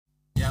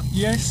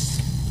Yes.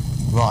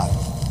 Right.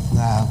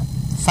 Now,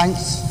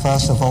 thanks,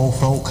 first of all,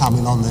 for all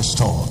coming on this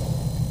tour.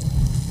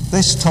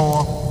 This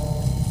tour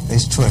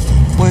is terrific.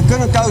 We're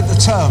going to go to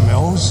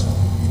Terminals.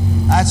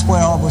 That's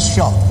where I was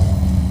shot.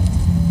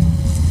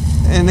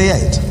 In the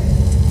head.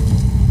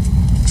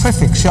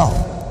 Terrific shot.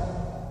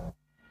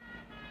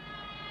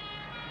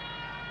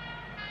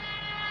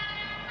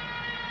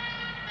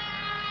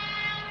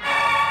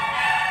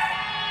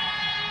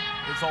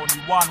 There's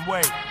only one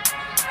way.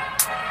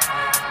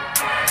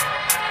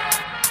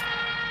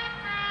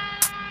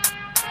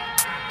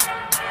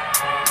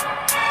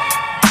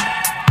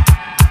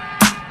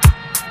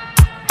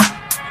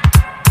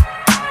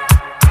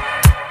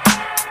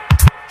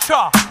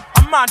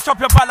 A man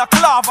chop your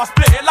balaclava,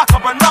 split it like a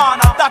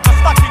banana. Dagger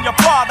stuck in your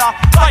Prada,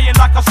 dying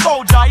like a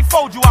soldier. He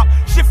fold you up,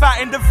 shift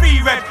out in the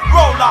V-red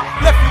roller.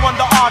 Left you on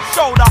the hard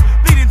shoulder,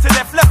 bleeding to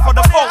left for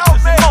the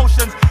vultures.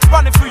 Emotions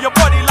running through your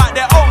body like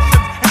they're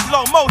oceans in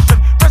slow motion.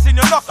 Pressing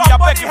your knocky, I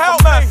beg you for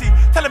mercy.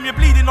 Tell him you're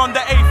bleeding on the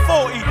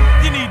A40.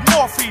 You need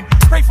morphine,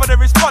 pray for the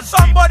response.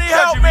 Somebody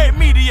help me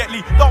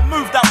immediately. Don't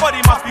move, that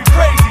body must be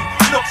crazy.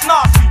 He looks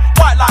nasty,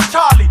 white like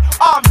Charlie,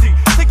 armsy.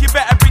 Think you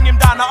better bring him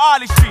down to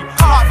Harley Street.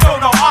 Heart flow,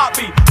 no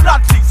heartbeat.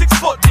 Blood leak, 6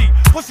 foot deep.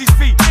 Pussy's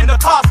feet in the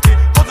casket.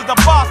 Cause of the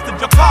bastard,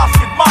 your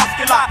casket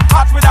masking like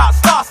hearts without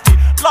Starsky.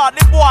 Lord,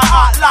 the boy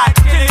out like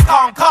Gilly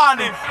Town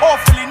Carney.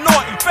 Awfully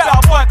naughty, better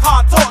boy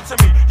can't talk to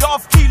me. You're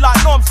off key like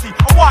Nomsky,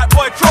 a white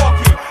boy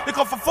chalky.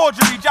 Looking for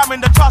forgery,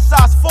 jamming the trust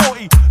house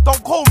 40.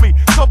 Don't call me,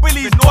 so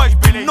Billy's boy's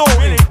been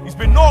naughty. He's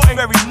been naughty,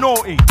 very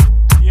naughty.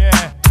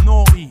 Yeah,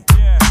 naughty.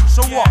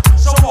 So what?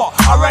 So what?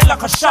 I rain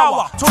like a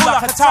shower, tall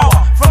like a tower.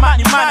 From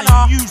Atney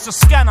Manor, you use a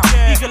scanner.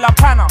 Eagle like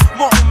Panna,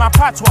 mort in my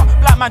patois.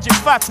 Black magic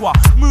fatwa,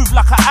 move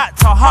like an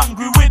actor.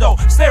 Hungry widow,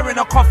 staring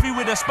a coffee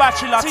with a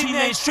spatula.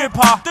 Teenage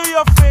stripper, do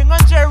your thing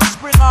on Jerry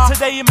Springer.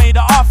 Today you made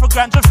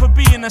 $100,000 just for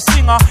being a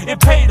singer.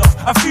 It paid off,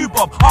 a few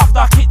bob after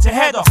I kicked your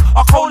head off.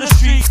 I call the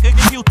street, they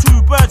can kill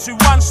 2 birds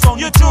with 1 stone.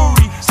 Your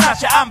jewelry,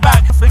 snatch your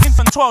handbag. Flicking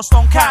from 12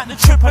 stone, count the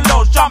triple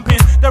O's. Jumping,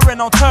 there ain't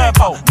no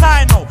turbo.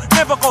 9-0,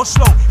 never go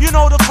slow. You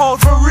know the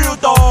code for real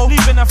though.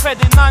 Leaving a fed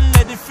in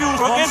unleaded fuels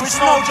bombs, it's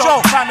no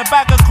joke. Found a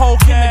bag of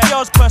coke in the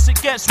girl's purse,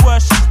 it gets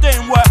worse. She's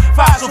doing work,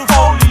 facts or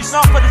folies.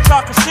 Not for the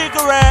truck of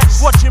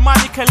cigarettes. Watching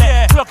money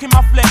collect, clocking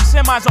my flex.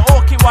 Semis are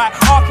orchid white,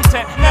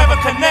 architect. Never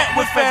connect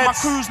with feds. My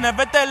crew's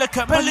never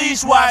delicate.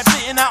 Police wives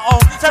sitting at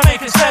home to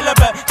make it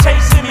celibate.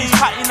 Chasing me,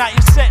 cutting at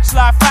your sex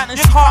life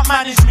fantasy. You can't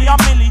manage me,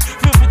 I'm Millie.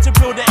 Feel to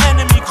build the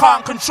enemy,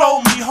 can't control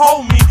me.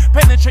 Hold me,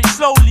 penetrate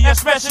slowly,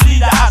 especially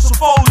the Axel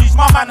Foley's.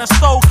 My man is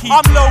Stokey,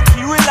 I'm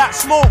low-key,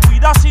 relax, smoke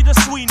weed. I see the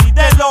Sweeney,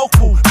 they're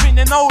local, think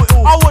they know it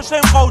all. I watch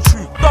them go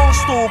through, don't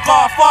stall,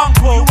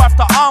 Garfunkel. You have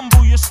to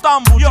humble, you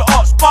stumble, your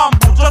ops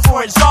bumble. Just for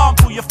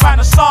example, you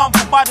find a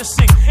sample by the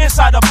sink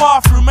inside the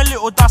bathroom, a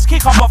little dust,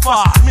 kick up a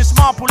fuss. Miss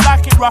Marple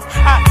like it rough,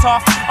 act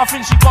tough. I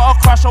think she got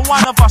a crush on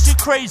one of us. You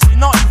crazy,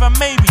 not even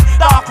maybe.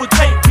 That I could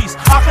take peace,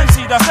 I can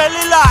see the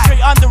cellulite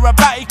straight under a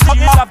batty.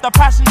 You love the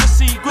passenger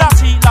seat, grab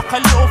tea like a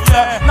little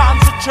flirt.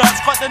 Nothing to church,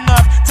 got the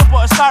nerve to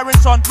put a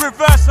sirens on.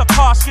 Reverse the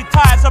car, skid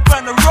tires, I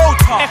burn the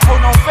rotor. Echo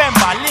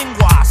November,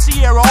 Lingua,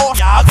 Sierra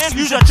Orchard.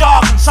 Use your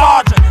jargon,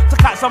 sergeant. To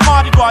catch some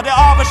Mardi Gras, there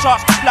are the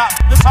shots. Black,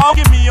 the sound,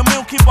 give me a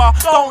Milky Bar.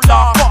 Don't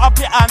laugh, got up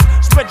your hand,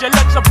 spread your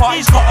legs apart.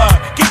 He's got her,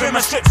 give him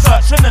a strip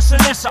search and a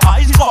solicitor.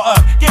 He's got her,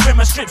 give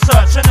him a strip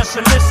search and a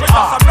solicitor.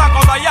 That's a rag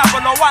on the yabba,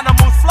 no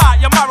animals fly.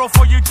 Your marrow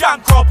for you,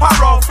 Janko,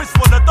 Paro. Fist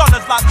full of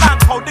dollars like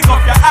Lanco, dig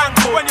off your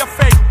ankle. When you're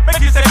fake, make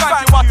you say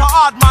thank you. What a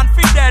hard man,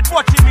 feet dead,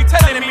 watching me,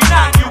 telling me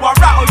now you. I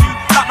rattle you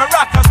like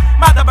maracas,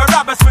 mad at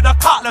Barabbas with a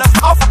cutlass.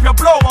 Off up your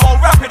blow, all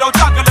rapid, or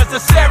jugglers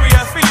are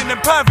serious. Feeling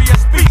impervious,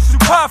 speech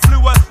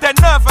superfluous. They're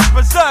nervous,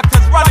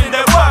 berserkers, running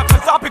their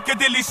workers. Up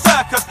Piccadilly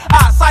Circus,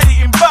 outside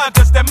eating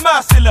burgers. They're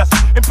merciless,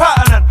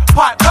 impertinent,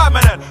 pipe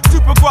permanent.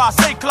 Super grass,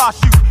 A-class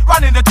you,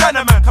 running the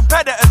gentleman.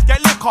 Competitors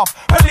get lick off,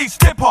 police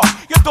dip off.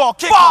 Your door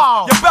kick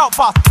off, your belt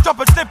bust, jump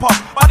and slip off.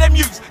 But them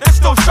youths, they're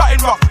still shutting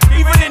rock,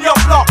 even in your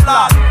block,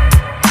 lad.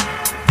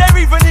 They're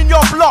even in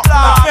your block,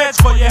 lad. Feds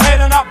got your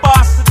head on that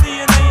bus, the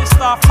DNA and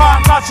stuff.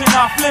 Can't touch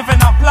enough,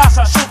 living up plus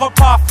a sugar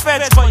puff.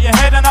 Feds got your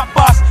head on that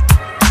bus,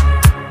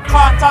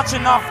 can't touch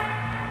enough.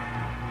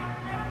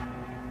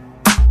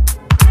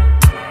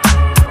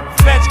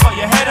 Feds got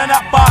your head on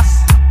that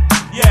bus.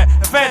 Yeah,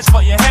 the feds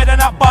got your head on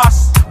that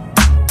bus.